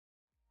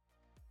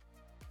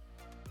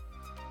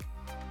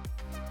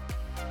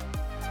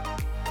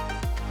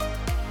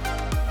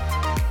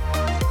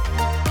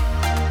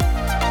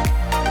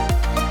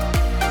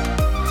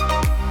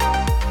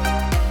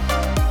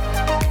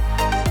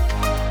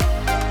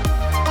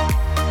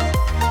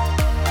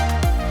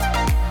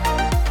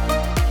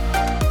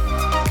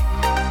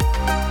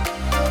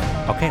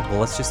Okay,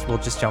 well, we'll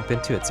just jump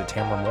into it. So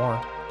Tamara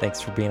Moore,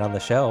 thanks for being on the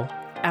show.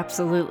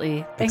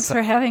 Absolutely. Thanks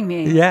for having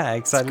me. Yeah,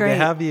 excited to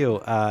have you.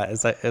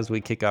 As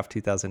we kick off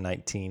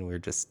 2019, we were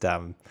just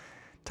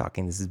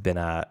talking. This has been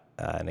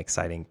an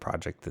exciting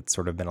project that's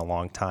sort of been a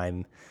long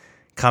time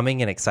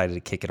coming, and excited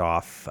to kick it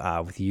off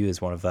with you as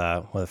one of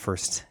the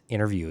first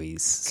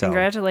interviewees. So,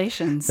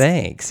 congratulations.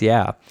 Thanks.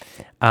 Yeah.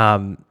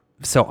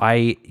 So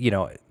I,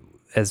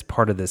 as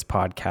part of this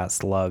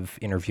podcast, love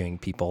interviewing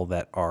people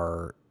that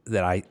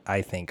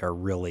I think are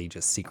really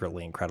just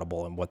secretly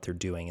incredible in what they're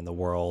doing in the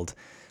world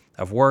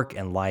of work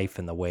and life,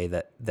 and the way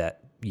that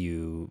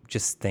you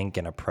just think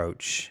and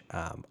approach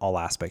all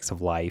aspects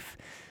of life.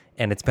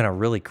 And it's been a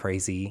really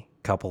crazy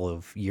couple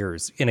of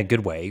years in a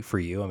good way for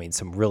you. I mean,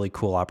 some really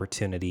cool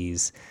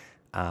opportunities,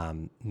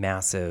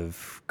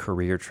 massive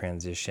career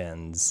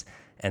transitions.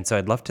 And so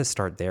I'd love to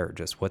start there.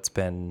 Just what's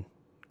been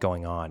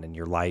going on in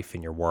your life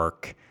and your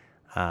work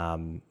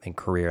and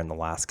career in the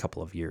last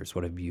couple of years.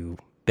 What have you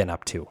been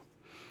up to?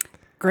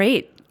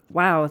 Great.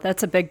 Wow,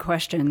 that's a big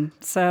question.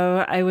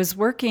 So I was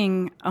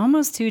working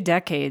almost 2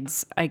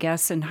 decades, I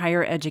guess, in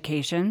higher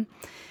education,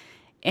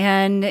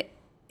 and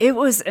it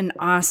was an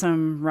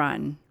awesome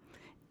run.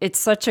 It's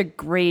such a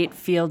great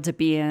field to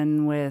be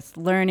in with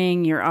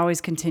learning. You're always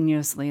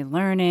continuously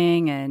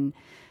learning and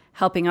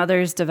helping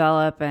others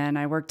develop, and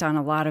I worked on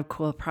a lot of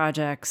cool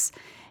projects.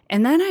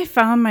 And then I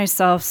found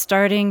myself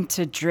starting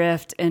to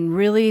drift and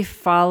really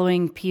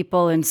following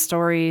people and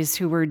stories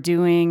who were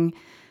doing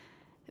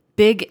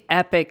big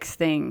epic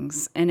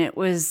things. And it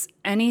was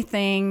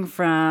anything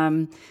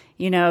from,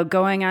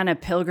 going on a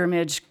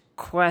pilgrimage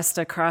quest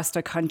across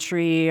the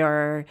country,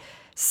 or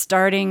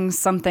starting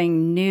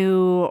something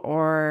new,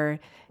 or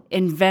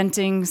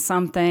inventing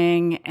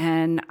something.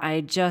 And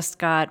I just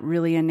got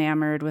really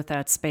enamored with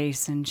that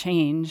space and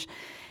change.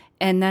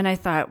 And then I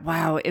thought,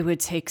 wow, it would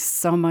take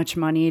so much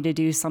money to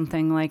do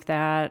something like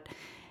that.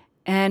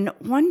 And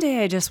one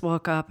day I just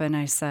woke up and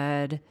I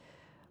said,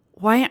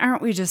 why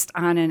aren't we just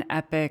on an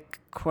epic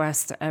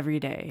quest every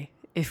day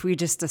if we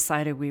just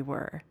decided we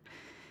were?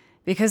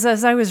 Because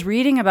as I was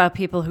reading about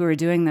people who were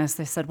doing this,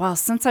 they said, well,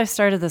 since I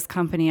started this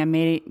company, I'm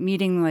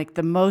meeting like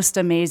the most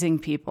amazing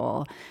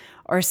people.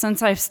 Or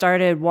since I've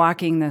started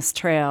walking this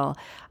trail,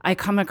 I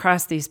come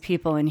across these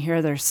people and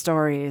hear their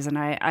stories, and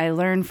I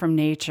learn from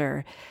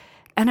nature.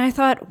 And I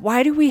thought,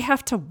 why do we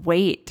have to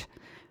wait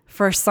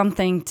for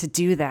something to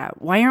do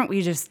that? Why aren't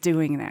we just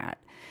doing that?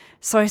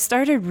 So I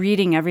started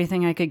reading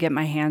everything I could get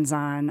my hands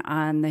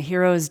on the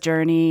hero's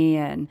journey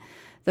and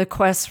the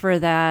quest for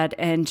that,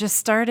 and just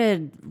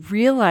started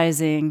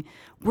realizing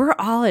we're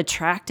all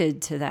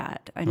attracted to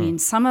that. I mean,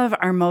 some of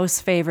our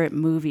most favorite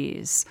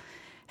movies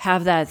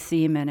have that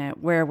theme in it,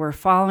 where we're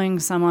following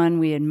someone,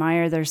 we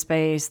admire their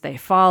space, they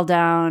fall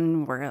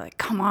down, we're like,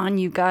 come on,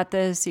 you got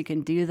this, you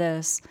can do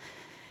this.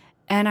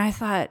 And I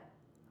thought,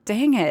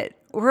 dang it,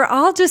 we're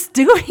all just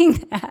doing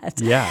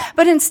that. Yeah.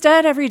 But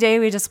instead, every day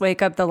we just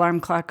wake up, the alarm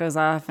clock goes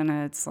off, and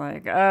it's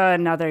like, oh,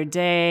 another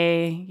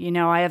day.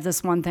 I have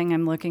this one thing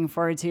I'm looking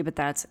forward to, but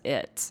that's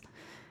it.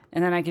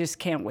 And then I just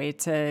can't wait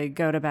to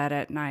go to bed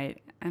at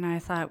night. And I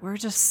thought, we're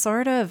just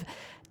sort of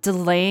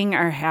delaying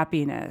our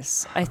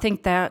happiness. I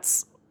think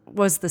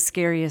was the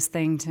scariest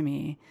thing to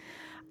me.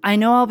 I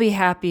know I'll be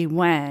happy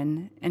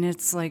when, and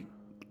it's like,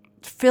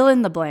 fill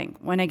in the blank.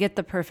 When I get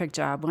the perfect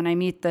job, when I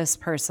meet this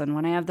person,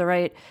 when I have the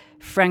right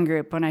friend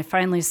group, when I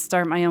finally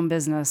start my own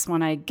business,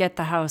 when I get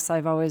the house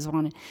I've always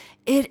wanted.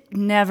 It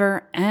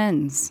never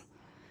ends.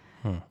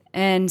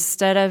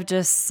 Instead of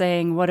just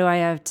saying, what do I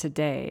have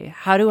today?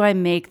 How do I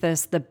make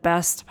this the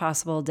best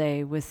possible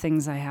day with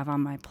things I have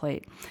on my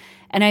plate?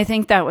 And I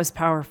think that was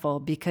powerful,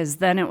 because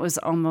then it was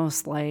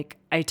almost like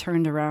I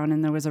turned around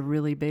and there was a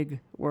really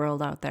big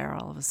world out there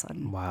all of a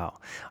sudden. Wow.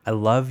 I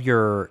love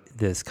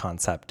this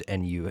concept,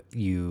 and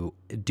you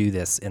do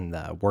this in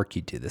the work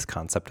you do, this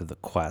concept of the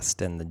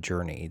quest and the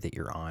journey that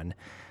you're on.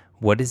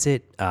 What is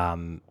it,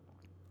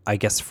 I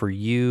guess, for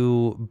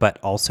you, but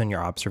also in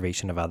your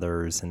observation of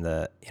others and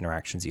the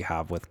interactions you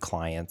have with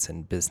clients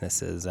and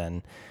businesses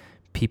and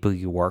people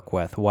you work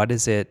with? What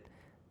is it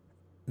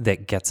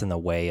that gets in the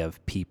way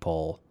of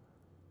people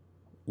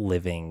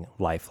living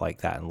life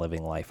like that and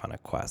living life on a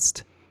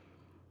quest?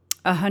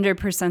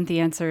 100% the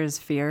answer is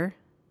fear.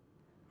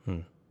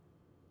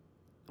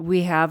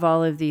 We have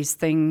all of these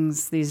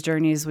things, these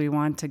journeys we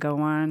want to go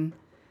on,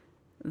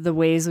 the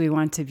ways we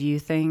want to view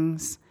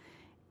things,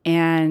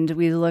 and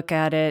we look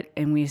at it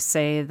and we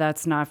say,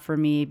 that's not for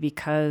me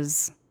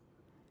because,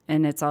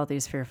 and it's all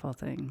these fearful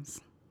things.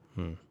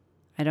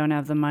 I don't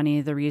have the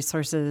money, the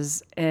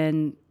resources,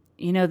 and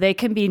they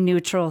can be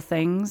neutral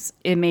things.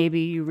 It may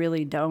be you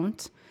really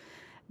don't.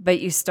 But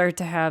you start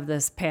to have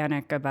this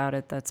panic about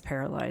it that's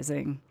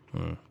paralyzing.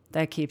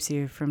 That keeps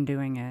you from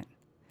doing it.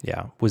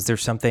 Yeah. Was there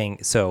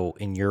something, so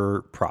in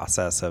your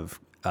process of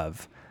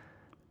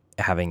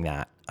having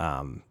that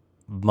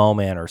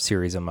moment or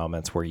series of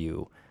moments where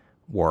you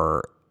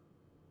were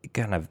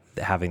kind of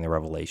having the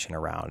revelation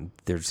around,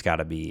 there's got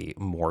to be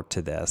more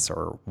to this,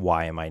 or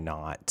why am I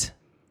not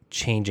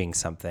changing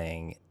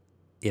something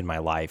in my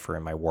life or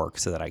in my work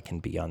so that I can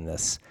be on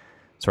this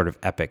sort of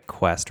epic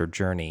quest or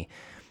journey.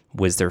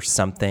 Was there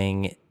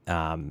something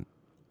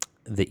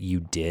that you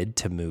did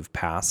to move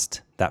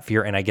past that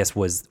fear? And I guess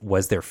was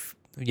there,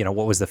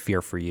 what was the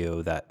fear for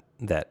you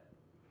that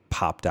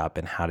popped up,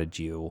 and how did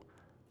you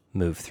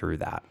move through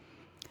that?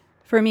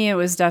 For me, it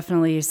was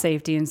definitely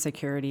safety and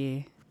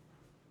security.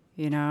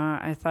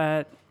 I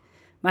thought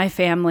my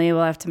family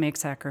will have to make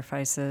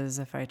sacrifices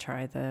if I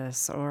try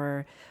this,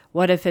 or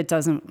what if it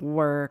doesn't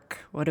work?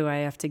 What do I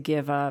have to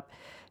give up?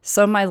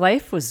 So my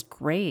life was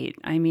great.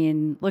 I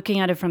mean, looking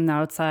at it from the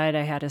outside,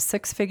 I had a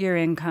 6-figure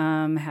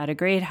income, had a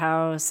great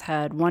house,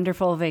 had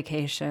wonderful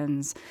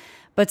vacations,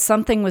 but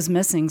something was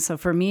missing. So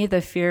for me,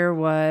 the fear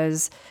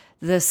was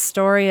this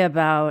story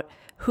about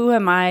who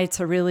am I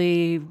to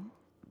really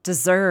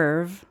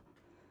deserve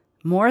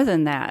more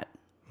than that?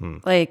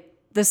 Like,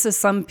 this is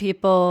some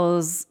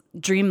people's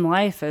dream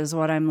life is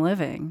what I'm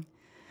living.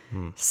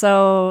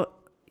 So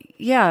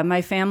yeah,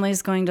 my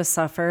family's going to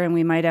suffer and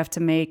we might have to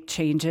make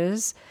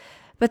changes.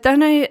 But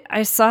then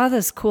I saw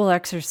this cool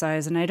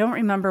exercise, and I don't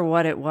remember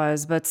what it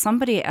was, but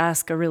somebody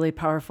asked a really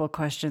powerful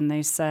question.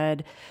 They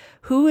said,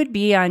 who would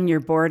be on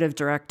your board of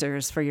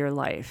directors for your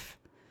life?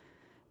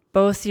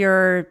 Both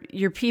your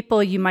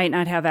people you might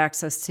not have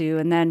access to,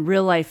 and then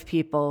real life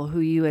people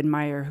who you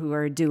admire, who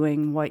are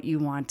doing what you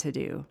want to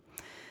do.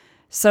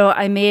 So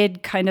I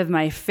made kind of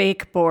my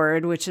fake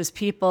board, which is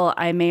people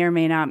I may or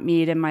may not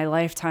meet in my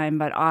lifetime,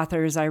 but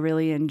authors I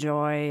really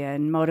enjoy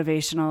and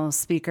motivational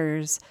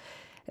speakers.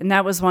 And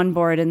that was one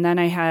board. And then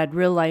I had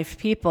real life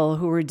people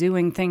who were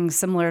doing things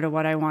similar to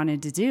what I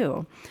wanted to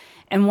do.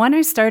 And when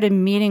I started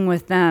meeting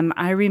with them,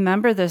 I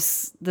remember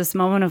this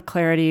moment of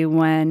clarity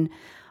when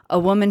a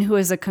woman who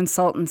is a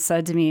consultant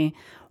said to me,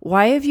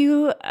 why have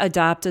you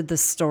adopted the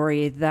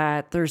story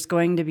that there's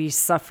going to be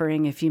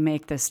suffering if you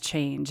make this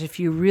change? If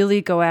you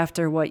really go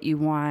after what you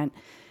want,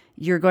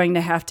 you're going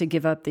to have to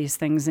give up these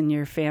things and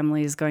your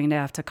family is going to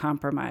have to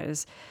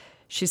compromise.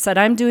 She said,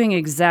 I'm doing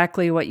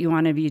exactly what you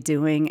want to be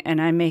doing,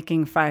 and I'm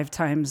making 5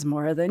 times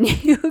more than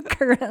you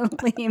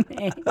currently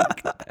make.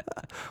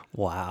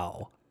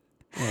 Wow.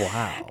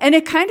 And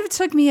it kind of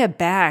took me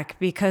aback,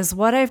 because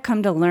what I've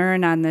come to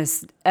learn on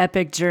this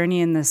epic journey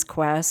in this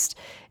quest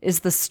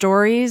is the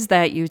stories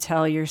that you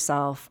tell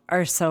yourself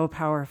are so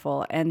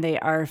powerful and they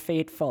are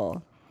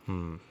fateful.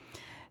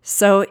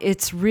 So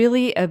it's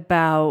really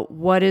about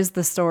what is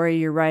the story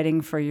you're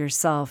writing for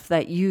yourself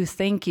that you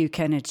think you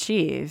can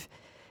achieve.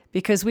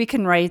 Because we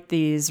can write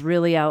these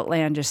really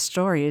outlandish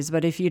stories,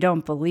 but if you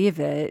don't believe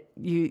it,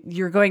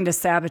 you're going to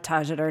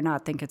sabotage it or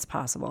not think it's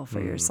possible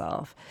for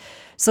yourself.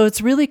 So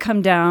it's really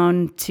come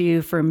down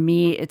to, for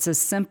me, it's as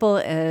simple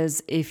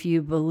as if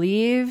you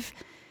believe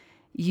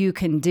you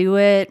can do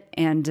it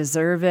and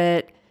deserve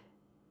it,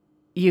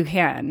 you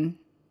can.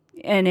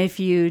 And if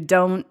you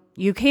don't,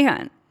 you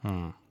can't.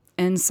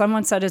 And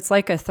someone said it's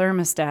like a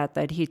thermostat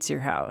that heats your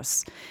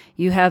house.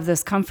 You have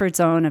this comfort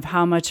zone of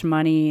how much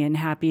money and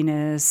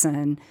happiness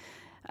and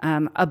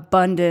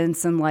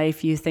abundance in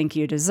life you think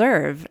you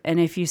deserve. And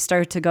if you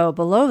start to go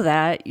below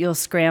that, you'll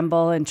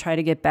scramble and try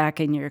to get back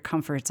in your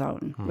comfort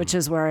zone, which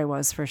is where I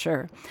was for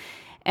sure.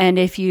 And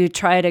if you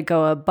try to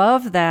go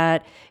above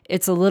that,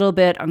 it's a little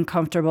bit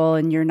uncomfortable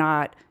and you're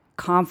not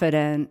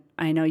confident.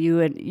 I know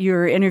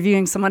you're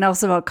interviewing someone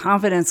else about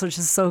confidence, which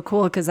is so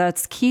cool because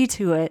that's key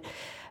to it.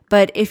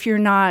 But if you're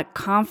not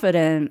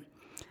confident,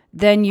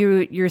 then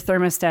your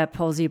thermostat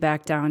pulls you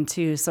back down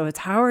too. So it's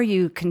how are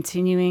you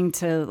continuing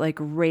to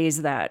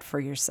raise that for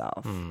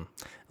yourself?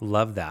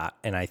 Love that.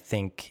 And I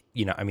think,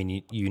 you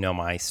know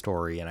my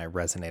story, and I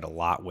resonate a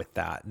lot with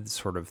that,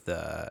 sort of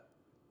the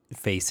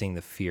facing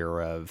the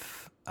fear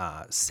of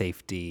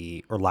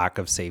safety or lack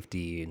of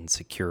safety and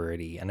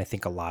security. And I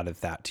think a lot of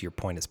that, to your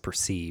point, is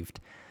perceived.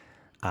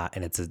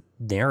 And it's a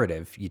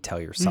narrative you tell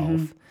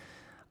yourself.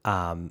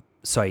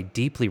 So I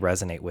deeply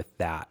resonate with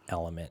that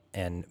element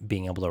and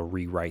being able to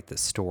rewrite the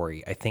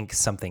story. I think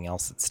something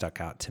else that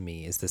stuck out to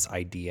me is this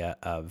idea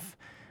of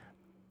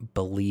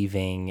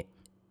believing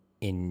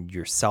in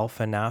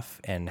yourself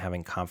enough and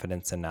having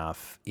confidence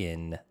enough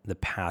in the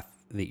path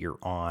that you're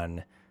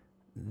on,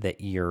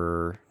 that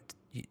you're,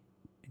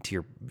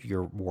 to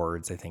your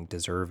words, I think,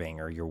 deserving,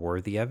 or you're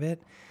worthy of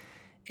it.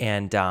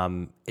 And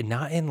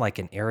not in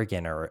an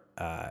arrogant or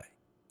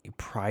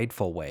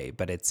prideful way,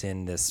 but it's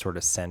in this sort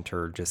of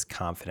centered, just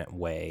confident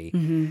way.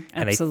 And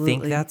I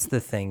think that's the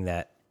thing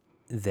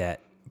that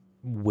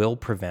will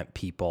prevent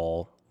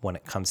people when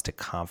it comes to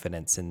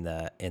confidence in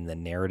the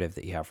narrative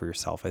that you have for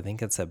yourself. I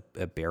think it's a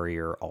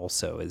barrier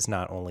also, is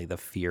not only the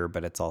fear,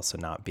 but it's also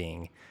not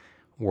being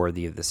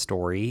worthy of the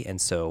story.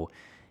 And so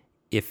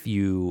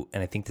and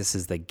I think this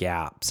is the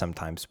gap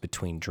sometimes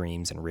between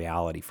dreams and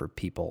reality for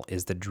people,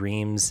 is the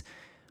dreams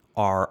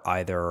are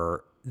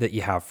either that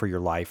you have for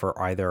your life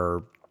are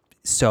either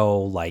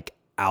so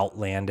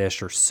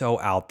outlandish or so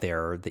out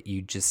there that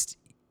you just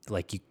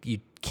you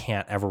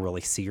can't ever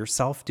really see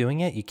yourself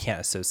doing it. You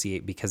can't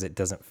associate because it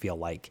doesn't feel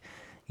like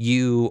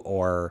you,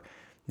 or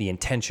the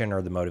intention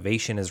or the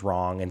motivation is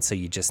wrong. And so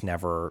you just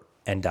never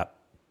end up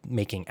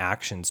making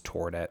actions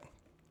toward it.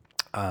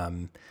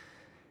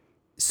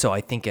 So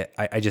I think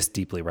I just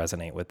deeply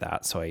resonate with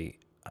that. So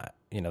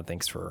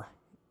thanks for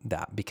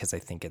that, because I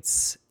think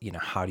it's,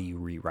 how do you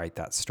rewrite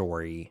that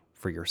story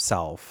for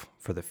yourself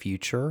for the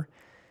future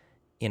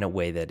in a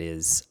way that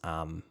is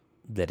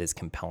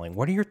compelling.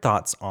 What are your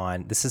thoughts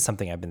on, this is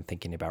something I've been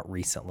thinking about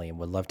recently and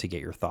would love to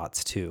get your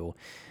thoughts too,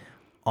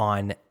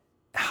 on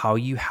how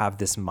you have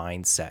this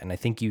mindset. And I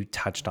think you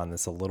touched on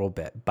this a little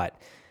bit,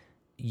 but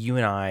you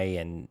and I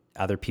and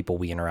other people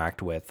we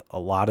interact with, a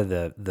lot of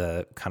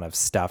the kind of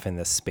stuff in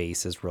this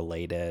space is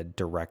related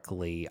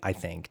directly, I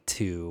think,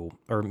 to,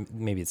 or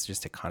maybe it's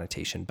just a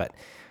connotation, but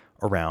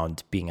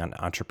around being an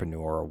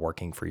entrepreneur or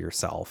working for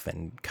yourself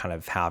and kind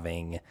of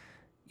having,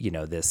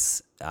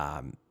 this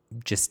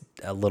just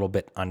a little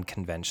bit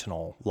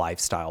unconventional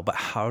lifestyle. But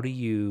what are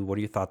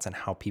your thoughts on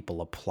how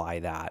people apply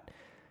that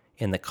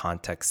in the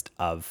context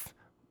of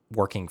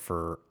working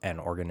for an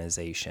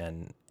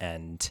organization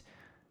and,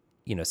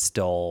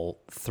 still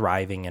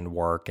thriving in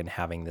work and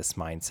having this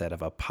mindset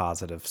of a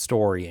positive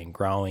story and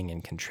growing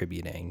and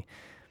contributing,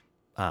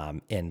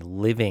 and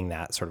living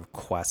that sort of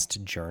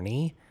quest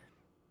journey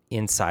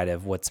inside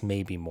of what's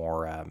maybe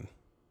more a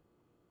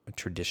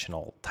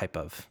traditional type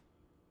of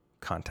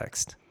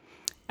context?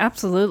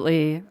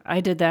 Absolutely.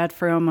 I did that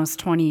for almost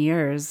 20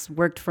 years,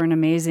 worked for an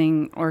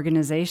amazing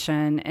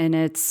organization, and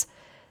it's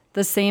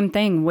the same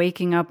thing,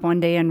 waking up one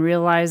day and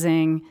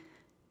realizing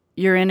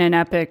you're in an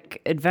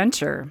epic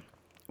adventure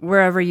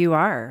wherever you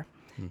are.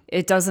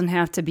 It doesn't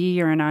have to be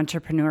you're an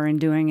entrepreneur and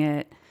doing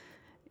it.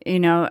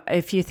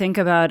 If you think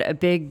about a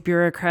big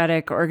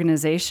bureaucratic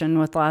organization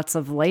with lots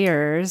of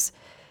layers,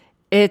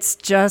 it's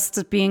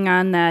just being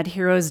on that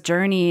hero's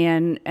journey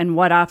and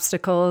what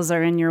obstacles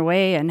are in your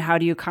way and how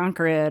do you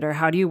conquer it, or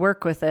how do you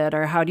work with it,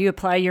 or how do you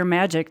apply your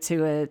magic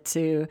to it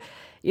to,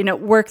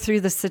 work through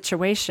the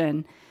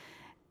situation.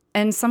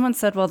 And someone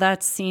said, well,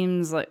 that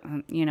seems like,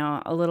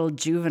 a little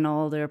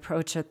juvenile to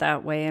approach it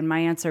that way. And my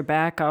answer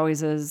back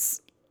always is,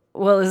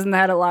 well, isn't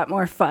that a lot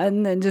more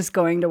fun than just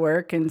going to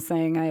work and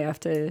saying I have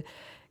to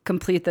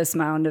complete this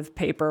mound of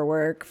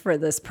paperwork for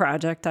this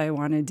project I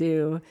want to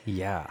do?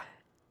 Yeah.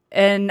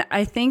 And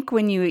I think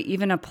when you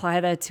even apply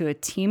that to a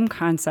team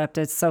concept,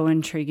 it's so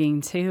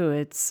intriguing too.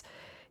 It's,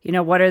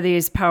 what are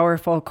these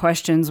powerful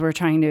questions we're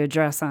trying to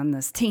address on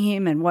this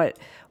team, and what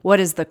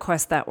is the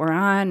quest that we're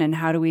on, and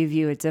how do we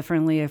view it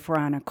differently if we're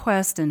on a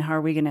quest, and how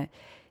are we going to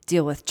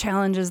deal with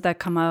challenges that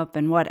come up,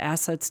 and what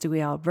assets do we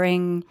all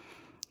bring,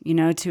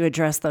 to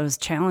address those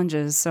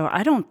challenges. So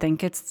I don't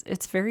think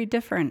it's very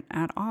different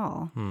at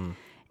all.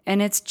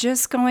 And it's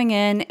just going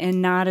in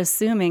and not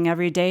assuming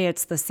every day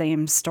it's the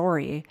same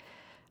story.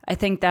 I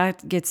think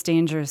that gets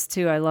dangerous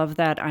too. I love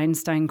that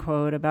Einstein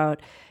quote about,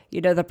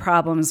 the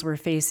problems we're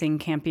facing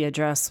can't be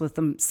addressed with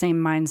the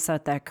same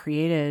mindset that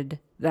created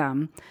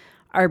them.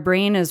 Our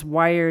brain is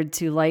wired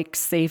to like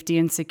safety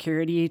and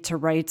security, to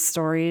write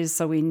stories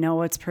so we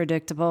know it's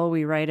predictable.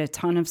 We write a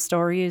ton of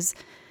stories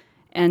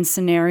and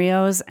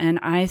scenarios. And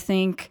I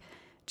think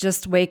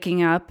just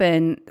waking up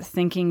and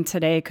thinking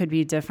today could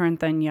be different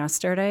than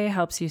yesterday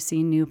helps you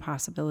see new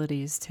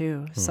possibilities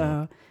too. Mm-hmm.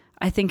 So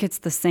I think it's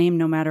the same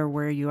no matter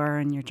where you are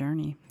in your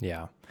journey.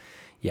 Yeah.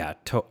 Yeah.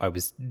 I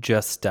was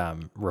just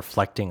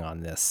reflecting on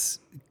this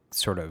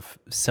sort of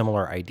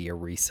similar idea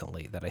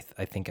recently, that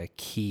I think a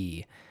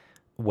key,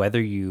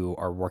 whether you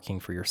are working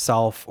for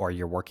yourself or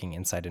you're working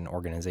inside an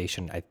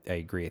organization, I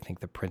agree. I think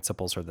the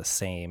principles are the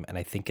same. And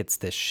I think it's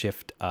this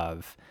shift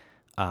of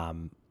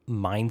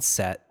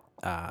mindset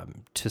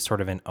to sort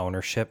of an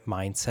ownership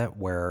mindset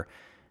where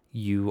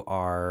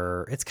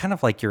it's kind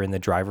of like you're in the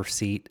driver's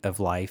seat of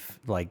life,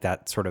 like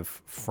that sort of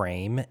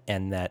frame,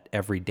 and that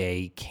every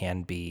day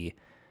can be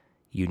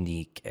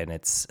unique and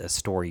it's a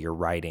story you're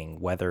writing,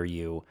 whether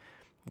you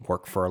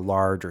work for a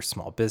large or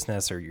small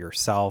business or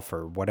yourself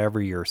or whatever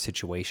your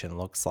situation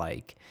looks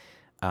like,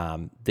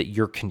 that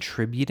you're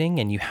contributing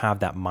and you have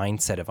that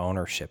mindset of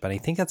ownership. And I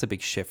think that's a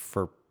big shift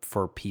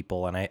for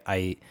people. And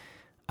I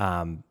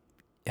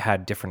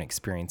had different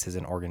experiences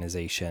in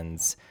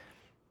organizations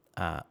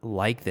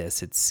like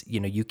this. It's,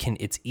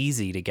 it's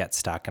easy to get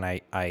stuck. And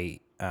I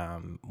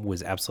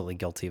was absolutely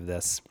guilty of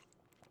this.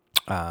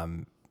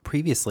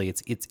 Previously,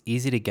 it's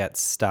easy to get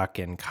stuck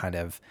in kind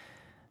of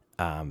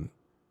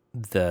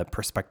the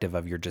perspective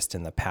of you're just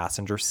in the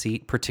passenger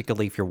seat,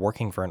 particularly if you're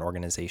working for an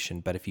organization.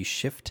 But if you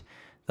shift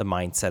the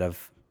mindset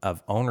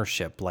of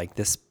ownership, like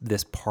this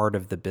part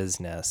of the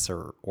business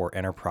or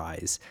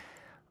enterprise,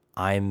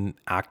 I'm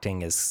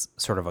acting as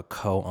sort of a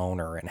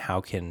co-owner, and how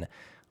can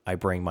I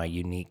bring my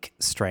unique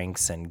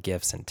strengths and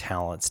gifts and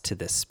talents to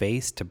this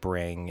space to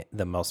bring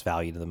the most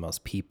value to the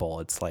most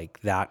people? It's like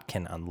that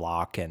can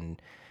unlock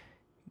and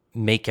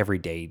make every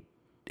day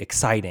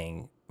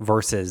exciting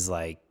versus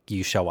like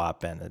you show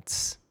up and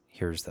it's,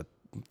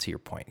 to your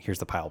point, here's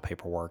the pile of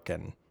paperwork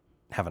and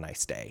have a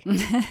nice day,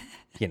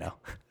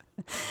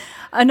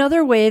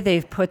 Another way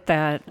they've put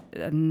that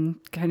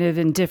kind of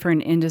in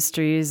different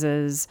industries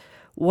is,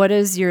 what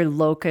is your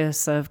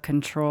locus of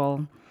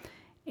control?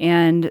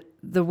 And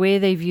the way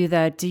they view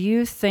that, do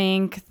you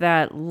think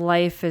that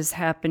life is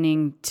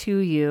happening to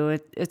you?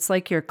 It's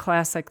like your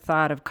classic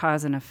thought of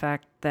cause and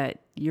effect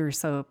that you're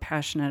so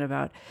passionate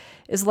about.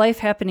 Is life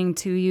happening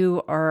to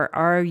you, or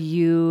are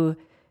you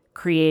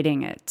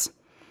creating it?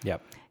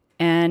 Yep.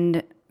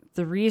 And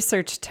the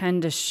research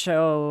tend to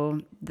show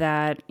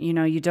that,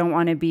 you don't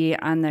want to be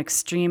on the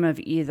extreme of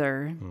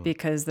either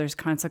because there's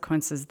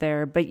consequences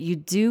there. But you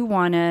do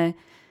want to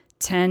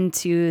tend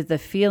to the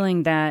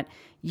feeling that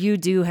you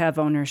do have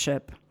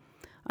ownership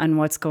on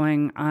what's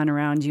going on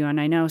around you. And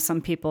I know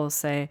some people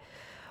say,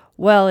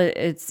 well,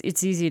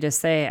 it's easy to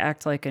say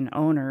act like an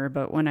owner,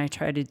 but when I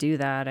try to do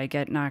that, I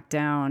get knocked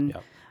down.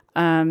 Yep.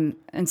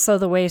 And so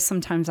the way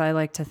sometimes I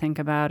like to think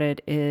about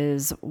it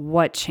is,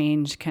 what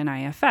change can I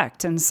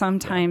affect? And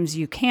sometimes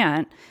you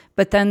can't,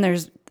 but then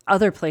there's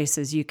other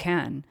places you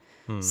can.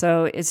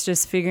 So it's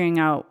just figuring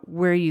out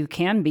where you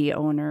can be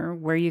owner,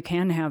 where you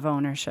can have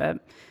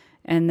ownership.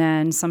 And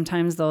then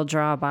sometimes they'll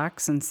draw a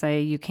box and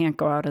say, you can't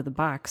go out of the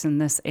box in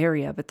this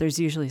area, but there's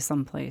usually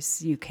some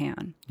place you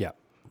can. Yeah.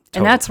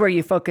 And that's where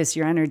you focus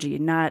your energy,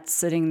 not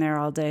sitting there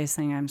all day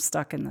saying, I'm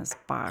stuck in this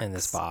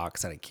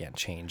box. And I can't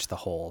change the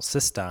whole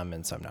system,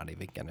 and so I'm not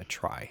even going to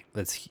try.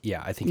 I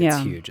think it's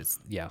huge. It's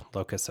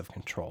locus of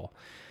control.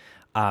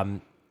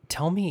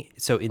 Tell me,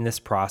 so in this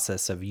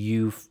process of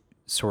you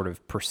sort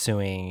of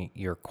pursuing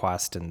your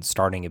quest and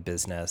starting a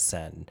business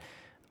and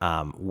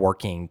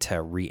working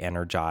to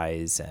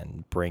re-energize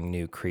and bring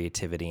new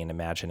creativity and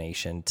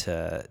imagination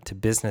to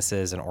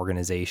businesses and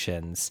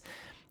organizations,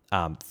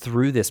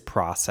 through this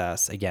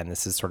process, again,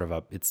 this is sort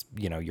of it's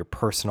your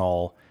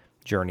personal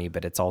journey,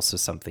 but it's also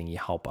something you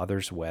help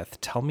others with.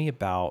 Tell me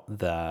about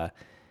the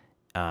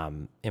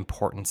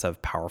importance of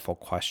powerful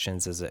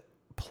questions as it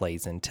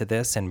plays into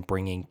this and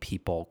bringing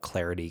people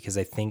clarity. Because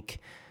I think,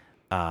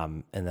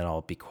 and then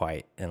I'll be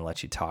quiet and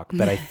let you talk,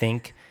 but I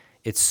think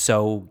it's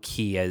so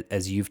key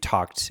as you've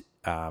talked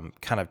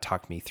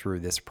me through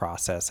this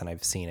process and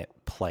I've seen it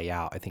play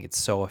out. I think it's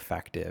so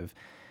effective.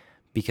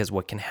 Because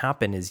what can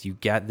happen is you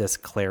get this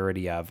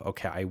clarity of,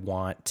 okay, I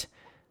want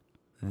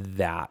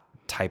that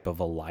type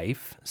of a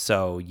life.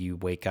 So you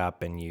wake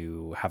up and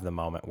you have the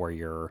moment where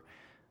you're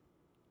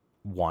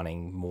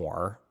wanting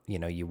more.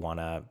 You want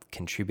to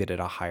contribute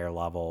at a higher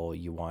level.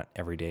 You want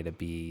every day to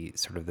be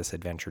sort of this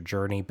adventure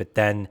journey. But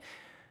then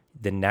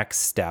the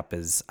next step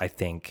is, I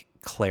think,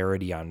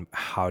 clarity on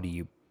how do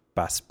you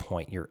best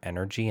point your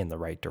energy in the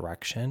right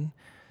direction.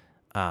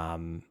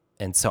 And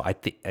so I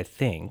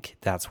think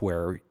that's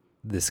where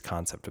this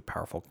concept of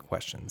powerful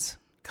questions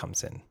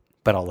comes in,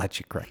 but I'll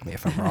let you correct me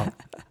if I'm wrong.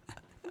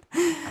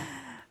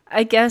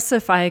 I guess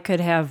if I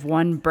could have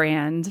one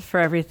brand for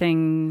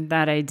everything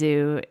that I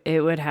do,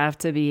 it would have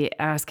to be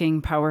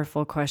asking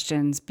powerful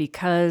questions,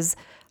 because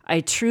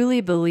I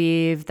truly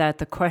believe that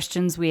the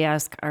questions we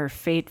ask are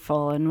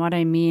fateful. And what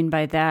I mean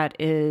by that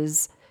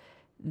is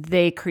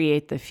they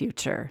create the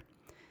future,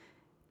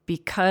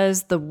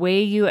 because the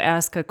way you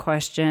ask a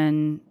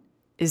question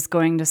is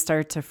going to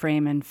start to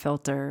frame and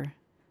filter.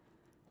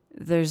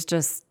 There's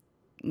just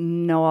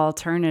no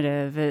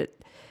alternative.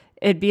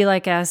 It'd be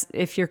like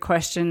if your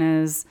question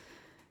is,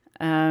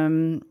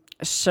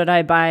 should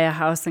I buy a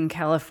house in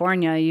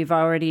California? You've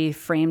already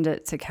framed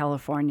it to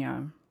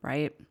California,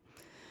 right?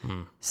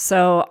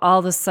 So all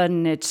of a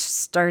sudden it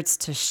starts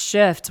to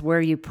shift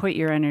where you put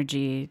your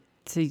energy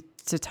to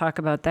talk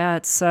about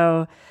that.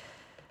 So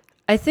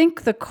I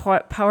think the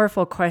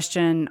powerful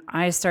question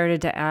I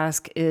started to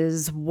ask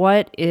is,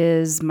 what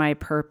is my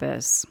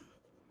purpose?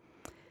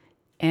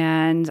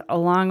 And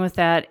along with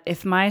that,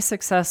 if my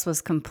success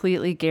was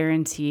completely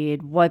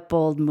guaranteed, what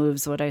bold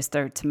moves would I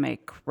start to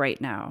make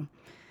right now?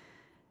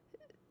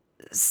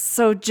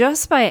 So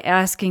just by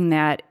asking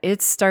that,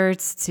 it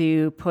starts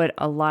to put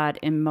a lot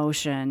in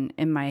motion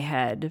in my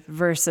head,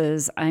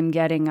 versus I'm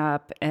getting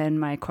up and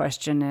my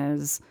question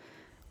is,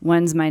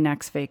 when's my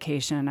next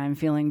vacation? I'm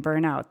feeling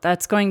burnout.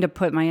 That's going to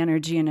put my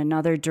energy in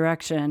another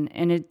direction.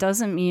 And it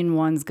doesn't mean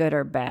one's good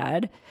or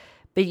bad,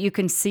 but you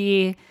can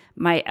see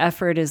my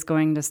effort is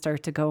going to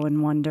start to go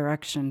in one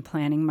direction,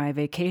 planning my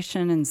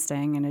vacation and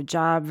staying in a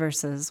job,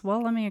 versus,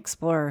 well, let me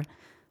explore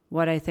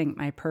what I think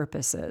my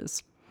purpose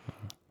is.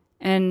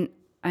 And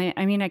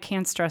I mean, I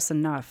can't stress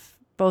enough,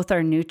 both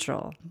are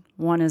neutral.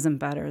 One isn't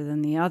better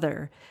than the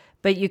other,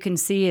 but you can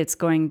see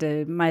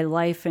my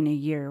life in a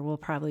year will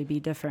probably be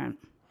different,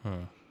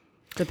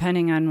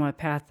 depending on what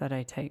path that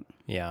I take.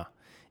 Yeah.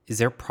 Is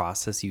there a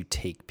process you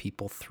take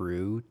people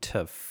through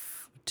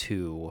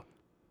to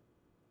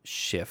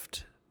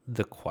shift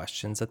the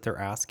questions that they're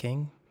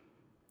asking?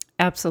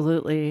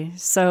 Absolutely.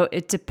 So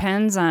it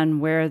depends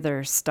on where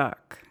they're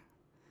stuck.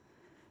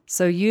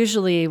 So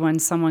usually when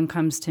someone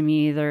comes to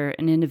me, they're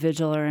an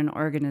individual or an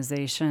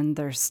organization,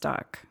 they're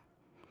stuck.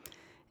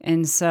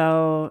 And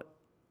so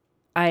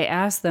I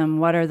ask them,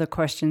 what are the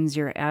questions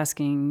you're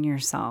asking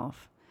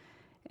yourself?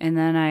 And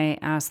then I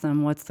ask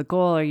them, what's the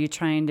goal? Are you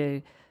trying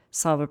to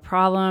solve a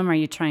problem? Are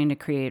you trying to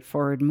create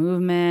forward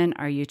movement?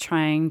 Are you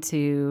trying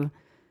to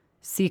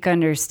seek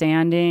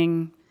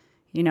understanding?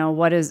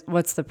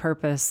 What's the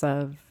purpose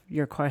of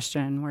your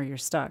question where you're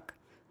stuck?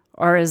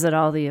 Or is it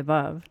all the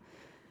above?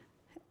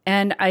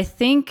 And I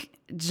think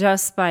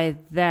just by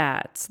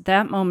that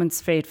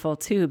moment's fateful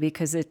too,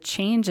 because it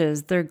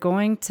changes. They're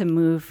going to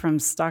move from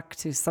stuck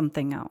to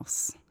something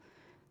else.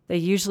 They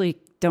usually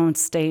don't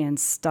stay in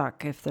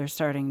stuck if they're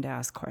starting to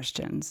ask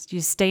questions. You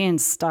stay in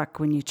stuck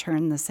when you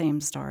turn the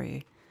same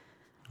story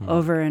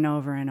over and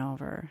over and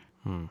over.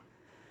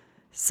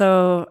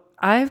 So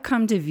I've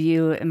come to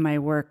view in my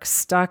work,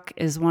 stuck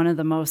is one of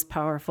the most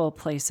powerful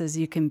places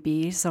you can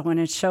be. So when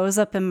it shows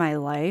up in my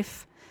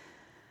life,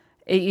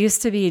 it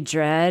used to be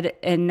dread,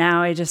 and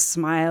now I just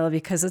smile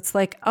because it's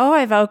like, oh,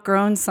 I've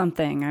outgrown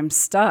something. I'm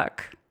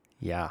stuck.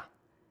 Yeah.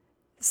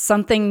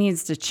 Something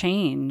needs to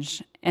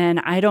change, and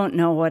I don't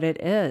know what it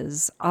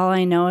is. All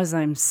I know is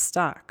I'm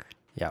stuck.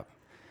 Yep.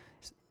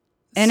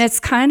 And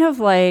it's kind of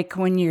like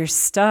when you're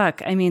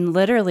stuck. I mean,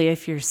 literally,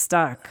 if you're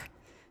stuck,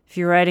 if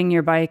you're riding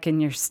your bike and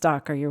you're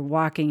stuck, or you're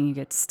walking, you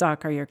get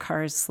stuck, or your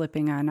car is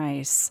slipping on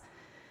ice,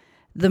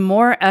 the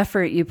more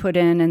effort you put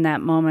in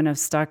that moment of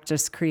stuck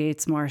just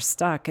creates more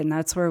stuck. And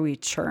that's where we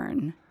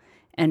churn.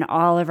 And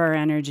all of our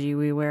energy,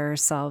 we wear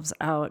ourselves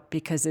out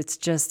because it's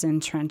just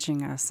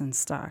entrenching us in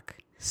stuck.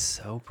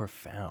 So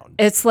profound.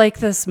 It's like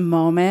this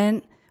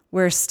moment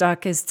where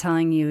stuck is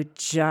telling you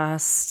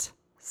just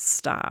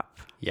stop.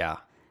 Yeah.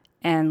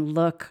 And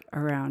look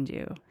around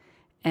you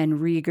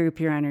and regroup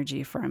your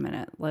energy for a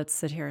minute. Let's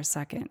sit here a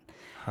second.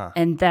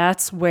 And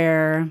that's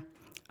where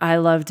I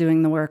love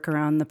doing the work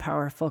around the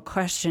powerful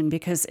question,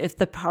 because if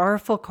the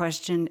powerful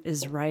question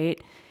is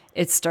right,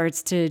 it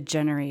starts to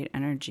generate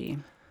energy.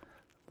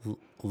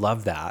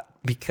 Love that,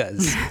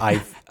 because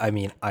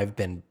I've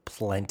been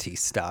plenty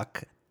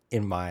stuck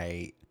in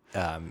my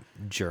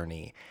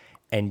journey,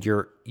 and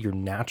your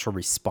natural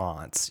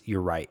response,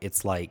 you're right.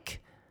 It's like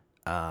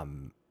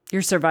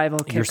your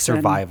survival kicks your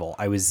survival.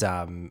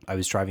 In. I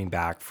was driving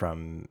back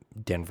from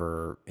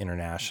Denver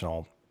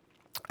International.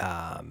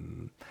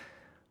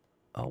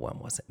 When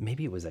was it?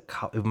 Maybe it was it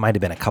might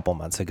have been a couple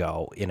months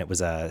ago, and it was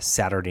a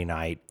Saturday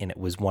night, and it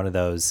was one of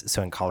those.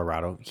 So in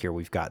Colorado here,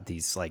 we've got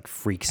these like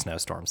freak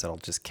snowstorms that'll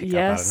just kick up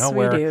out of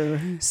nowhere. We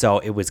do. So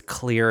it was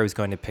clear. I was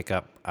going to pick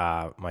up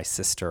my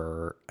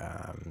sister,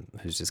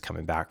 who's just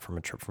coming back from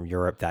a trip from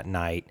Europe that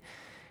night.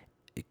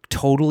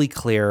 Totally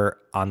clear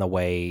on the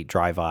way,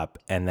 drive up.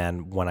 And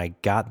then when I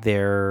got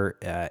there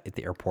at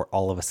the airport,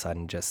 all of a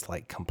sudden, just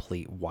like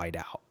complete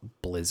whiteout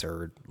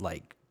blizzard,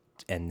 like.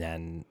 And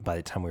then by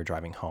the time we were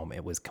driving home,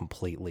 it was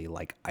completely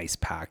like ice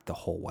packed the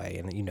whole way.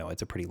 And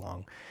it's a pretty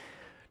long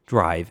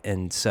drive.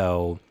 And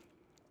so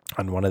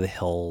on one of the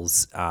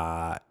hills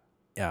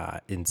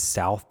in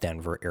South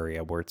Denver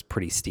area where it's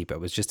pretty steep, it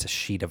was just a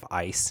sheet of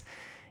ice.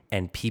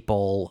 And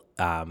people,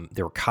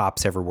 there were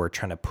cops everywhere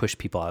trying to push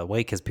people out of the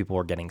way because people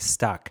were getting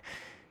stuck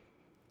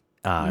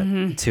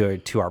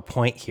to our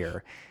point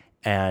here.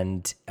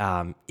 And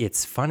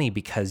it's funny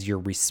because your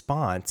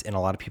response, and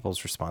a lot of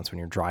people's response when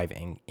you're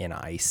driving in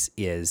ice,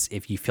 is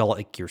if you feel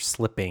like you're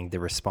slipping, the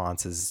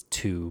response is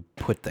to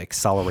put the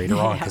accelerator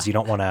on because you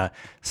don't want to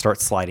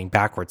start sliding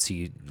backwards, so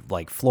you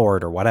like floor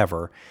it or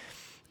whatever.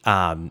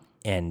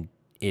 And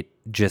it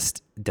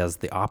just does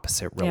the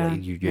opposite, really. Yeah,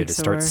 you just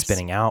start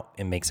spinning out,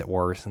 it makes it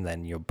worse, and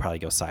then you'll probably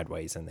go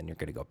sideways, and then you're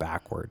going to go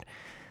backward.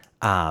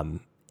 And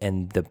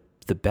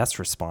the best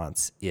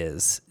response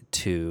is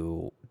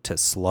to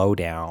slow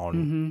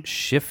down,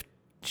 shift,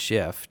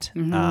 downshift.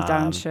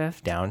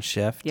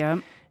 Yep.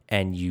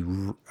 And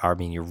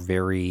you're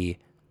very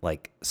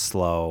like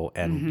slow,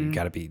 and you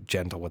got to be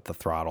gentle with the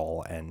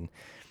throttle, and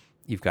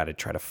you've got to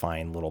try to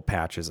find little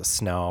patches of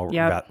snow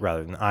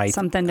rather than ice.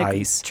 Something to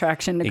ice.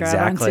 Traction to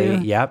grab onto.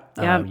 Yep.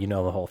 You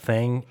know the whole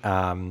thing.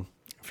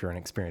 If you're an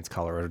experienced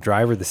Colorado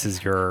driver, this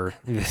is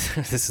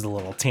a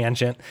little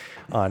tangent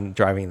on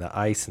driving the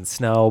ice and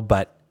snow,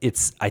 but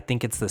I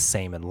think it's the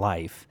same in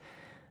life.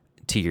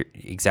 To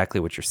exactly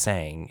what you're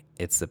saying,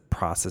 it's the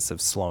process of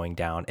slowing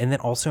down and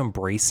then also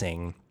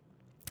embracing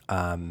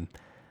the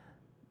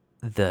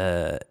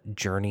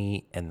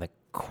journey and the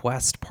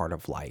quest part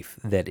of life,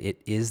 that it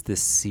is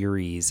this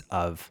series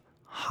of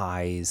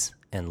highs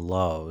and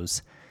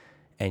lows.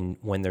 And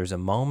when there's a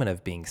moment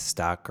of being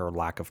stuck or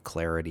lack of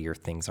clarity or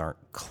things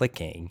aren't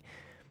clicking,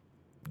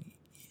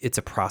 it's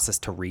a process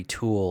to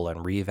retool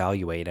and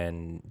reevaluate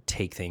and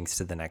take things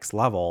to the next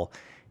level.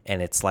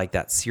 And it's like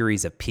that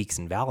series of peaks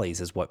and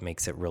valleys is what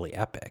makes it really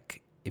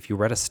epic. If you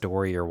read a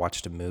story or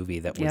watched a movie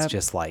that was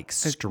just like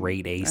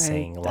straight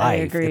acing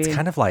life, it's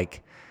kind of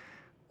like,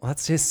 well,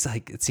 that's just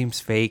like, it seems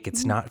fake.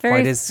 It's not very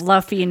quite as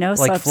fluffy, no like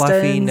substance.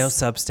 Fluffy, no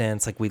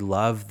substance. Like we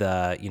love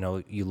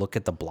you look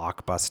at the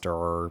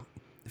blockbuster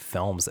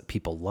films that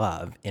people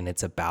love, and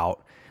it's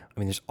about,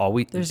 it's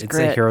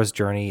grit. a hero's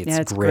journey.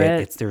 It's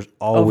grit. There's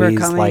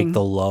always like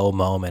the low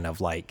moment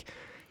of like,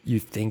 you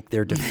think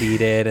they're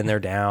defeated and they're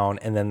down,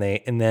 and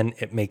then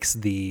it makes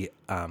the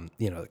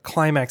the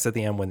climax at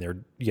the end when they're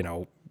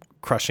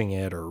crushing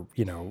it or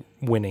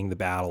winning the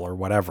battle or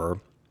whatever,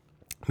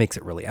 makes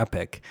it really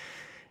epic.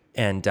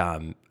 And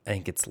I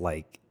think it's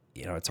like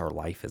it's our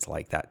life is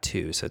like that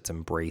too. So it's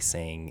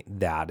embracing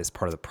that as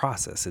part of the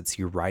process. It's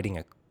you're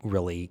riding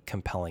really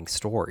compelling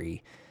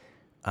story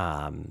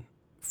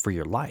for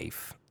your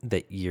life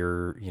that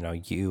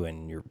you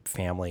and your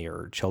family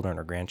or children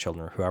or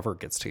grandchildren or whoever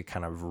gets to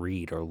kind of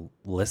read or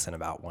listen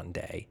about one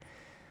day.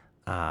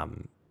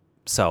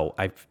 So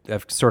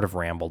I've sort of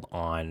rambled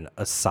on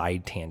a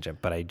side tangent,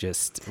 but I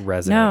just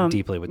resonate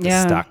deeply with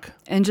the stuck.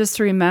 And just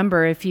to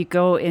remember, if you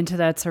go into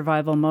that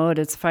survival mode,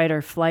 it's fight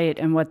or flight.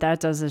 And what that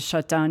does is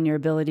shut down your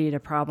ability to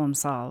problem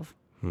solve.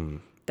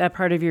 That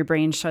part of your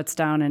brain shuts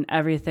down and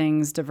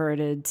everything's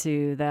diverted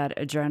to that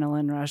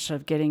adrenaline rush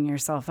of getting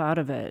yourself out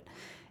of it.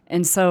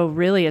 And so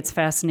really it's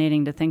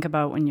fascinating to think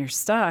about when you're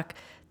stuck.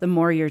 The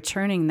more you're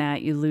churning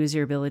that, you lose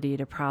your ability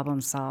to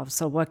problem solve.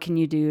 So what can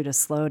you do to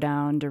slow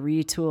down, to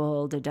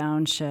retool, to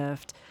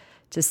downshift,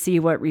 to see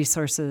what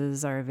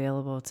resources are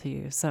available to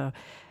you? So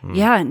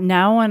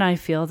now when I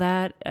feel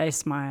that, I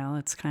smile.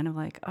 It's kind of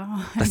like,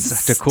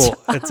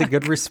 that's a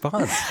good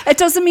response. It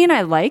doesn't mean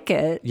I like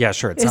it. Yeah,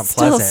 sure. It's not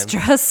still pleasant.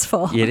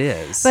 Stressful. It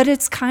is. But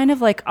it's kind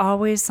of like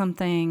always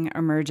something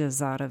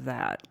emerges out of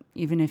that,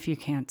 even if you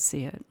can't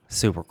see it.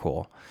 Super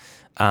cool.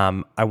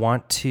 I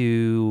want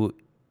to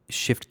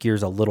shift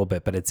gears a little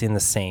bit, but it's in the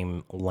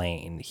same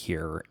lane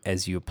here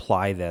as you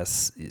apply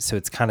this. So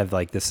it's kind of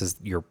like this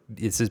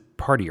is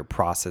part of your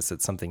process.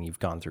 It's something you've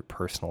gone through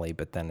personally,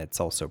 but then it's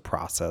also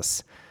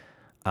process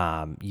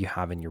you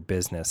have in your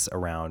business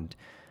around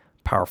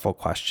powerful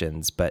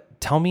questions. But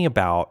tell me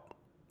about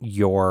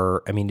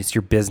it's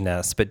your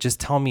business, but just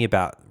tell me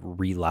about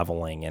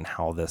re-leveling and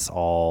how this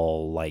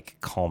all like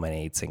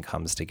culminates and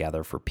comes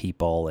together for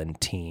people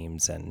and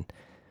teams and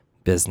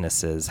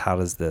businesses. How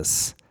does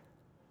this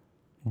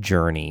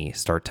journey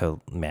start to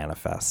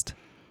manifest?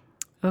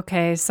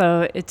 Okay,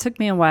 so it took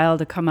me a while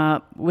to come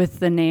up with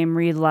the name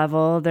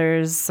Re-Level.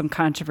 There's some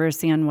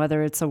controversy on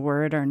whether it's a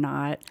word or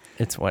not.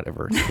 It's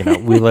whatever.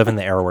 We live in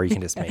the era where you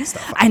can just make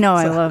stuff up. I know,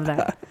 I love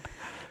that.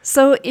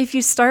 So if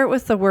you start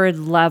with the word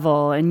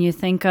level and you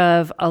think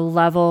of a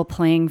level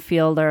playing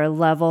field or a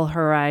level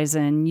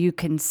horizon, you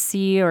can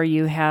see or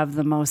you have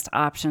the most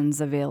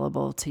options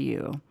available to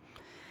you.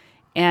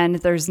 And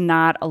there's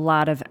not a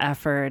lot of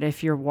effort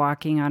if you're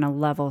walking on a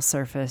level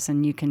surface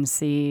and you can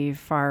see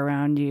far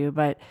around you.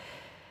 But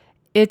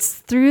it's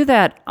through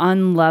that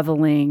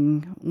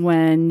unleveling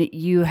when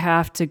you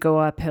have to go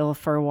uphill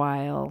for a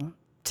while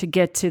to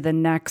get to the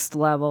next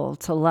level,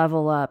 to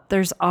level up.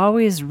 There's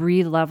always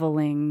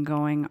re-leveling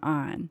going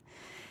on.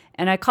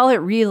 And I call it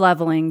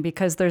re-leveling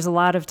because there's a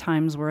lot of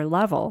times we're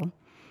level.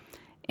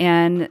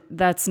 And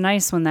that's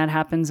nice when that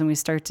happens and we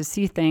start to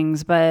see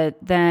things, but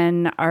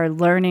then our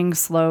learning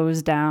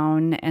slows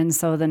down, and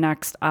so the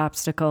next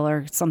obstacle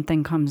or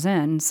something comes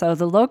in. So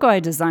the logo I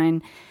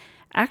designed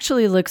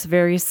actually looks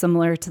very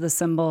similar to the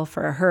symbol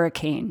for a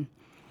hurricane.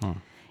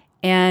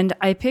 And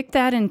I picked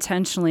that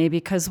intentionally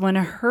because when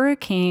a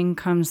hurricane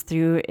comes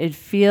through, it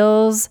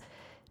feels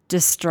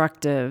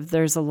destructive.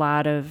 There's a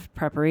lot of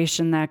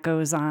preparation that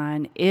goes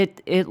on.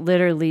 It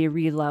literally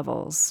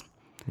re-levels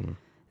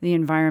the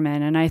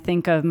environment. And I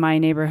think of my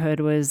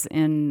neighborhood was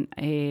in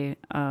a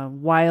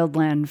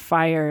wildland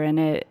fire, and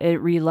it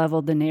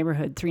re-leveled the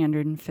neighborhood.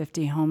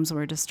 350 homes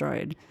were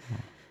destroyed.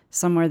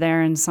 Some were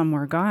there and some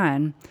were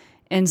gone.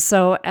 And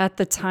so at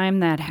the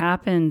time that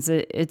happens,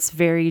 it's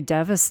very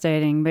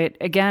devastating. But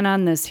again,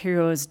 on this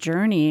hero's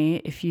journey,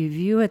 if you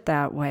view it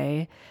that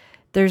way,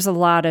 there's a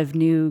lot of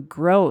new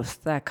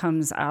growth that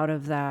comes out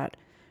of that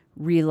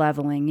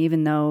re-leveling,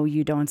 even though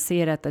you don't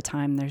see it at the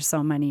time. There's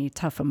so many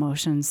tough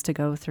emotions to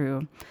go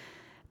through.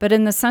 But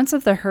in the sense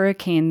of the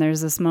hurricane,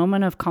 there's this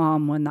moment of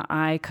calm when the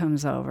eye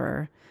comes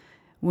over,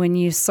 when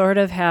you sort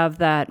of have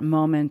that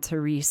moment to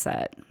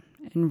reset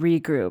and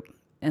regroup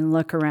and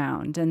look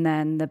around. And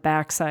then the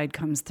backside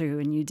comes through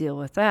and you deal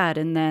with that.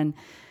 And then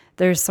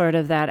there's sort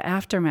of that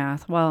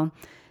aftermath. Well,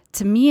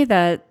 to me,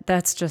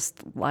 that's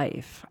just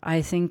life.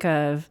 I think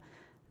of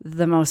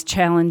the most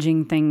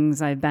challenging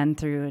things I've been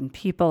through and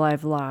people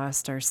I've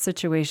lost or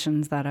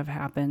situations that have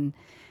happened.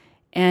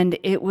 And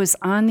it was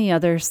on the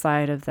other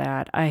side of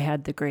that I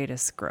had the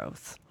greatest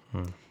growth.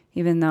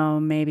 Even though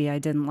maybe I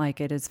didn't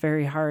like it, it's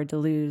very hard to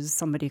lose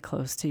somebody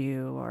close to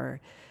you or,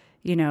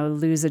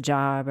 lose a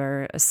job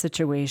or a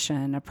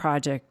situation, a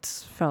project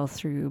fell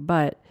through.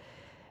 But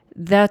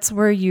that's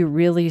where you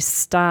really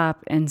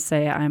stop and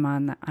say, I'm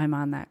on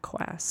that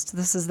quest.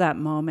 This is that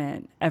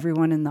moment.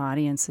 Everyone in the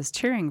audience is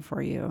cheering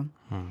for you.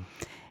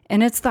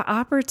 And it's the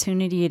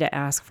opportunity to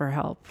ask for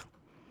help.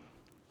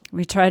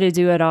 We try to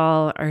do it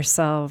all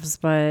ourselves,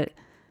 but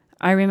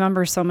I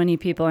remember so many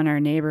people in our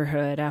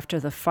neighborhood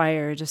after the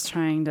fire just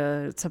trying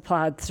to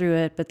plod through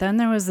it. But then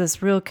there was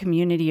this real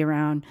community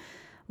around,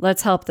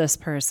 let's help this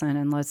person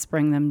and let's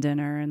bring them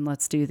dinner and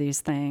let's do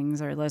these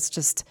things, or let's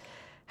just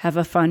have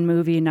a fun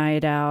movie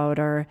night out,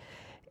 or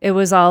it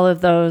was all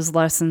of those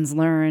lessons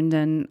learned.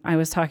 And I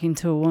was talking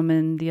to a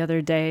woman the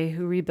other day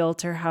who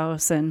rebuilt her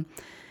house, and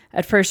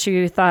at first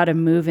she thought of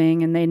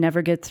moving and they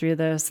never get through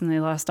this, and they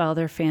lost all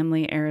their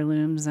family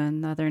heirlooms.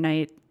 And the other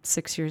night,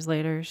 6 years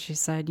later, she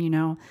said,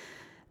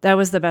 that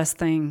was the best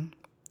thing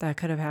that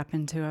could have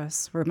happened to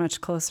us. We're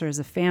much closer as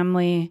a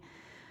family.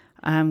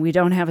 We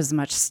don't have as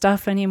much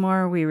stuff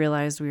anymore. We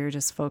realized we were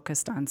just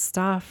focused on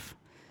stuff.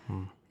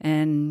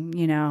 And,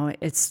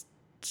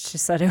 she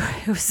said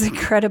it was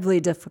incredibly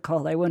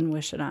difficult. I wouldn't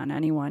wish it on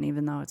anyone,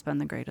 even though it's been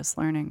the greatest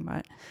learning.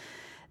 But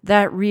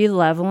that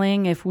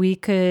re-leveling, if we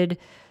could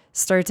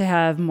start to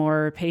have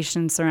more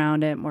patience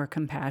around it, more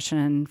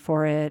compassion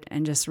for it,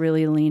 and just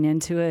really lean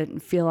into it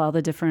and feel all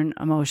the different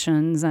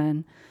emotions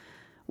and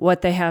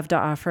what they have to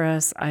offer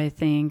us, I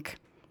think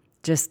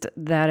just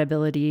that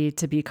ability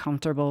to be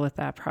comfortable with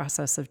that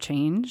process of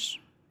change,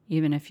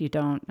 even if you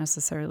don't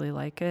necessarily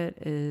like it,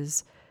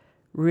 is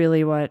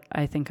really what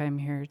I think I'm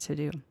here to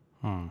do.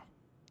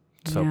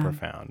 So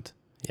profound.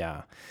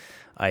 Yeah.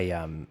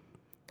 I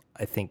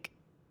think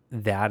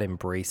that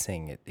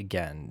embracing it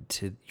again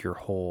to your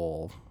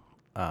whole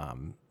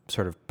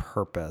sort of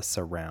purpose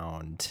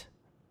around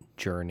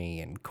journey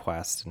and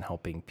quest and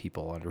helping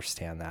people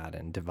understand that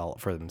and develop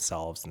for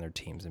themselves and their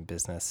teams and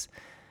business.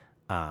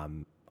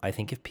 I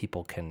think if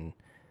people can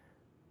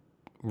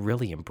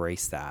really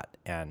embrace that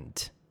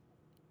and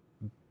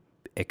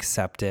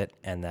accept it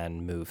and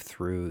then move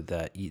through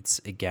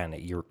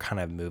you're kind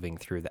of moving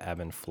through the ebb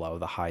and flow,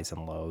 the highs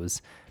and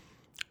lows.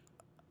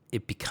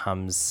 It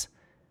becomes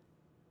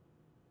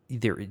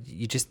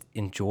you just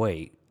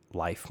enjoy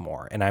life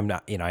more. And I'm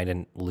not, I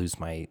didn't lose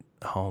my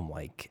home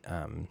like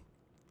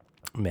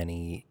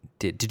many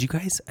did. Did you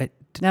guys?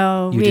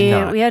 No, we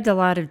had a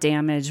lot of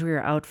damage. We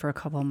were out for a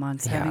couple of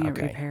months having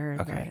it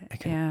repaired. Okay.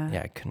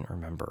 I couldn't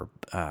remember.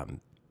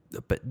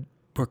 But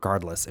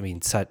regardless,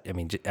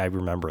 I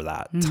remember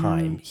that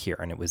time here,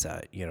 and it was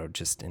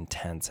just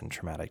intense and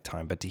traumatic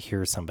time. But to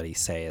hear somebody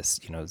say a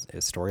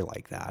story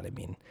like that,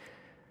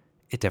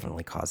 it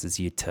definitely causes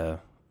you to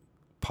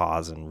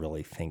pause and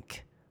really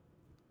think,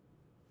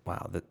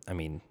 wow,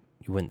 you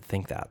wouldn't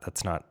think that.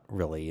 That's not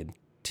really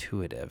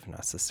intuitive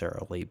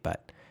necessarily,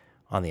 but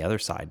on the other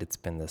side, it's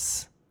been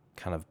this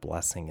kind of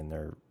blessing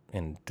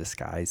in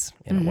disguise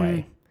in a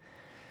way.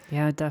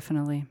 Yeah,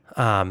 definitely.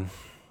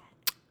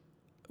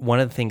 One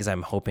of the things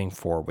I'm hoping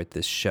for with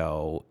this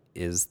show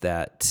is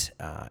that,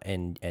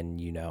 and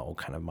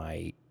kind of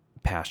my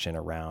passion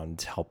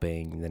around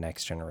helping the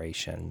next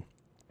generation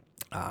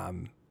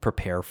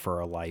prepare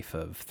for a life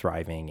of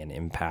thriving and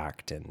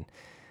impact and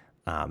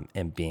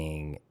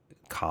being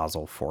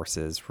causal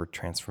forces for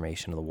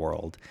transformation of the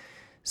world.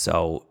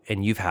 So,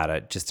 and you've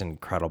had just an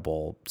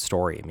incredible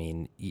story.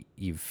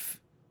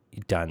 You've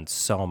done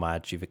so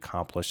much. You've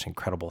accomplished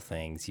incredible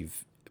things.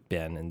 You've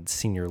been in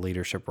senior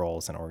leadership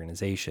roles in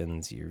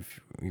organizations. You're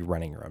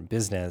running your own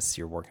business.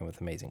 You're working with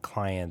amazing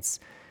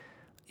clients.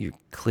 You're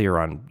clear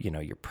on,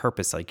 your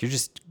purpose. Like you're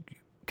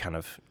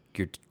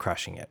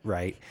crushing it.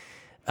 Right.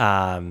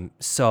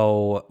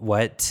 So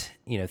what,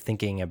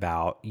 thinking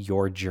about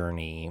your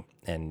journey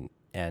and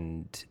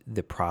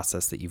the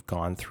process that you've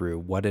gone through,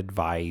 what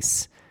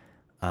advice,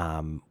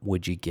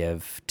 would you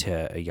give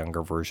to a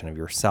younger version of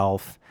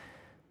yourself?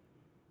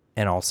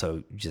 And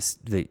also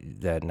just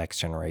the next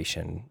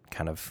generation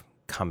kind of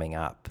coming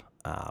up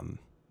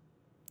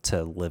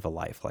to live a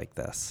life like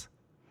this?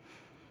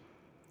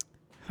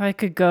 If I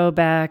could go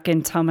back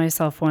and tell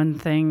myself one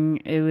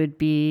thing, it would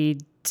be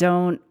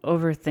don't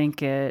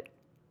overthink it,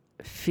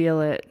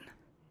 feel it.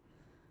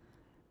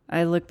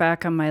 I look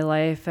back on my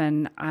life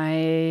and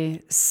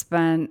I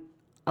spent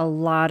a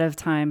lot of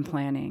time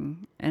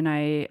planning and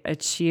I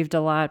achieved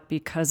a lot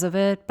because of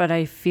it, but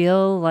I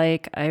feel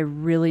like I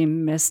really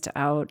missed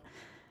out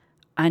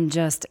on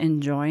just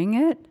enjoying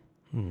it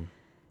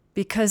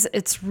because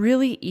it's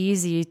really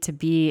easy to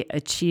be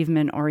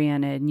achievement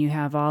oriented and you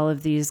have all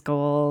of these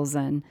goals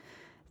and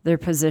they're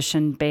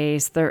position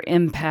based, they're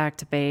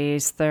impact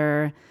based,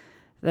 they're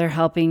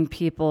helping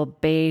people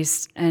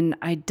based. And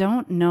I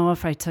don't know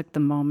if I took the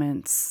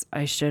moments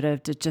I should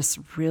have to just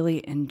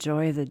really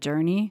enjoy the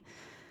journey.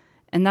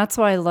 And that's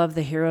why I love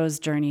the hero's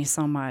journey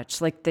so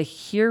much. Like the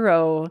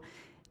hero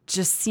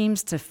just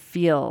seems to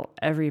feel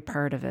every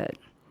part of it.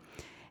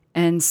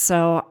 And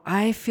so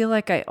I feel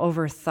like I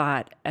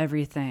overthought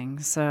everything.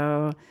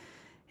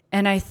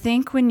 And I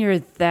think when you're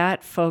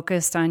that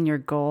focused on your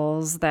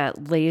goals,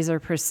 that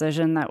laser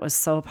precision that was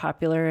so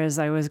popular as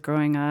I was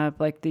growing up,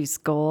 like these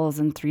goals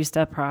and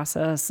 3-step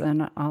process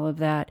and all of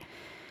that,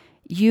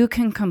 you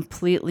can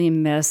completely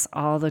miss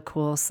all the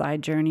cool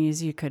side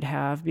journeys you could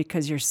have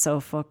because you're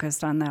so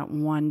focused on that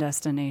one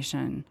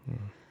destination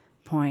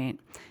point.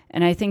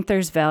 And I think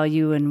there's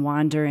value in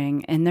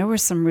wandering. And there were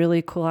some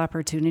really cool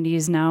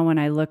opportunities now when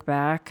I look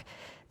back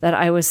that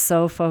I was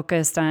so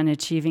focused on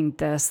achieving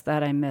this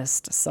that I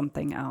missed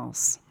something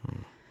else.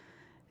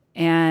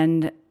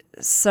 And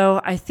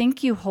so I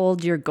think you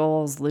hold your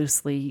goals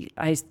loosely.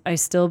 I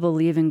still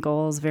believe in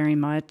goals very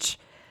much.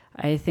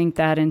 I think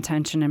that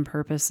intention and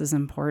purpose is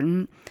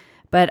important.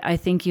 But I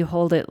think you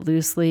hold it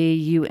loosely.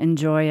 You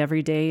enjoy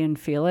every day and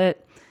feel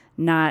it,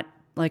 not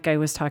like I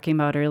was talking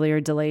about earlier,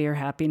 delay your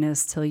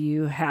happiness till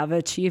you have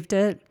achieved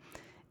it.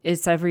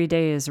 It's every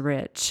day is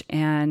rich.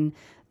 And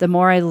the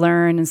more I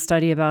learn and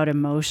study about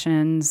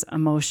emotions,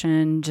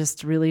 emotion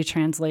just really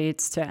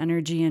translates to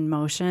energy and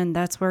motion.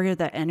 That's where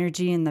the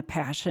energy and the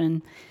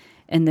passion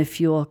and the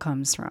fuel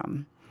comes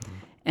from.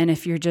 And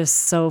if you're just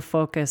so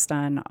focused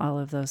on all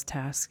of those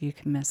tasks, you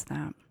can miss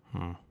that.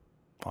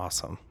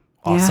 Awesome.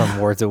 Yeah.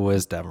 Words of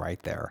wisdom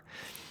right there.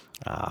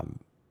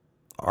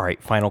 All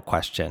right. Final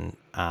question,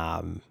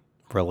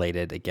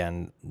 related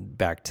again,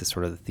 back to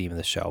sort of the theme of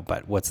the show,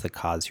 but what's the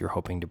cause you're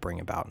hoping to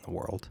bring about in the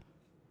world?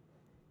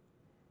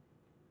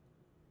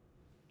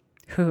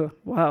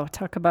 Wow.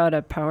 Talk about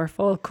a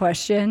powerful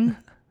question.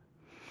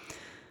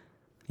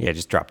 Yeah,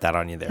 just drop that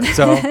on you there.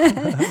 So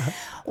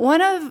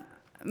One of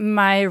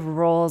my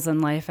roles in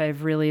life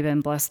I've really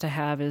been blessed to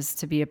have is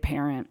to be a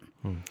parent.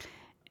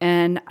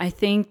 And I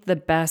think the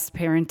best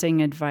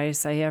parenting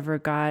advice I ever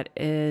got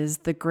is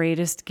the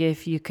greatest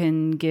gift you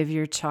can give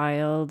your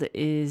child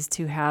is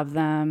to have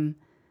them,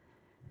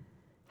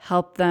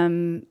 help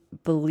them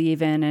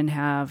believe in and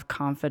have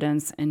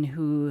confidence in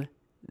who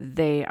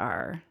they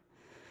are.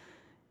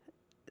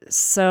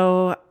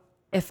 So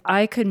if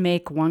I could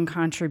make one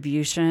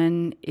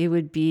contribution, it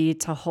would be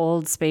to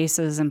hold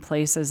spaces and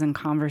places and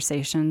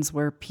conversations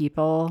where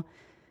people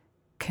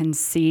can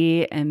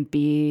see and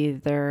be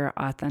their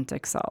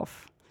authentic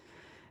self.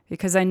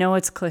 Because I know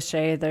it's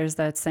cliche. There's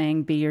that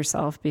saying, be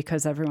yourself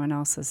because everyone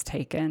else is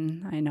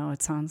taken. I know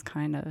it sounds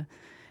kind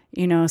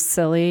of,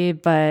 silly,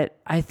 but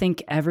I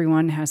think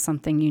everyone has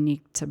something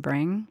unique to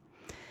bring.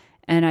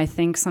 And I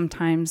think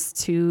sometimes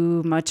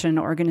too much in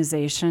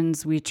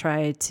organizations, we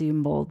try to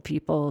mold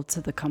people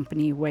to the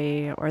company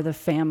way or the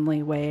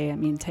family way. I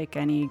mean, take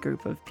any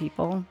group of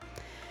people.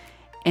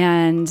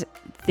 And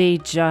they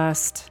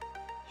just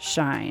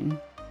shine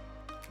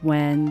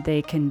when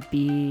they can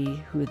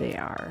be who they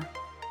are.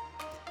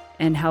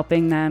 And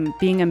helping them,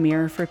 being a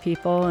mirror for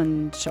people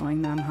and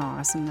showing them how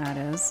awesome that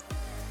is.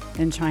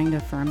 And trying to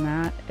affirm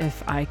that.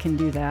 If I can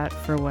do that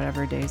for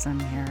whatever days I'm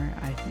here,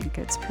 I think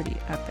it's pretty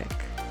epic.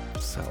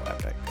 So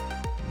epic.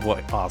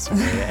 What awesome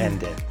way to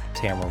end it.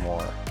 Tamara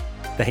Moore,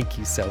 thank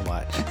you so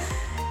much.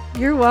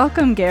 You're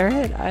welcome,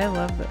 Garrett. I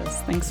love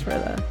this. Thanks for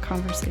the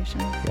conversation.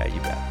 Yeah,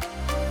 you bet.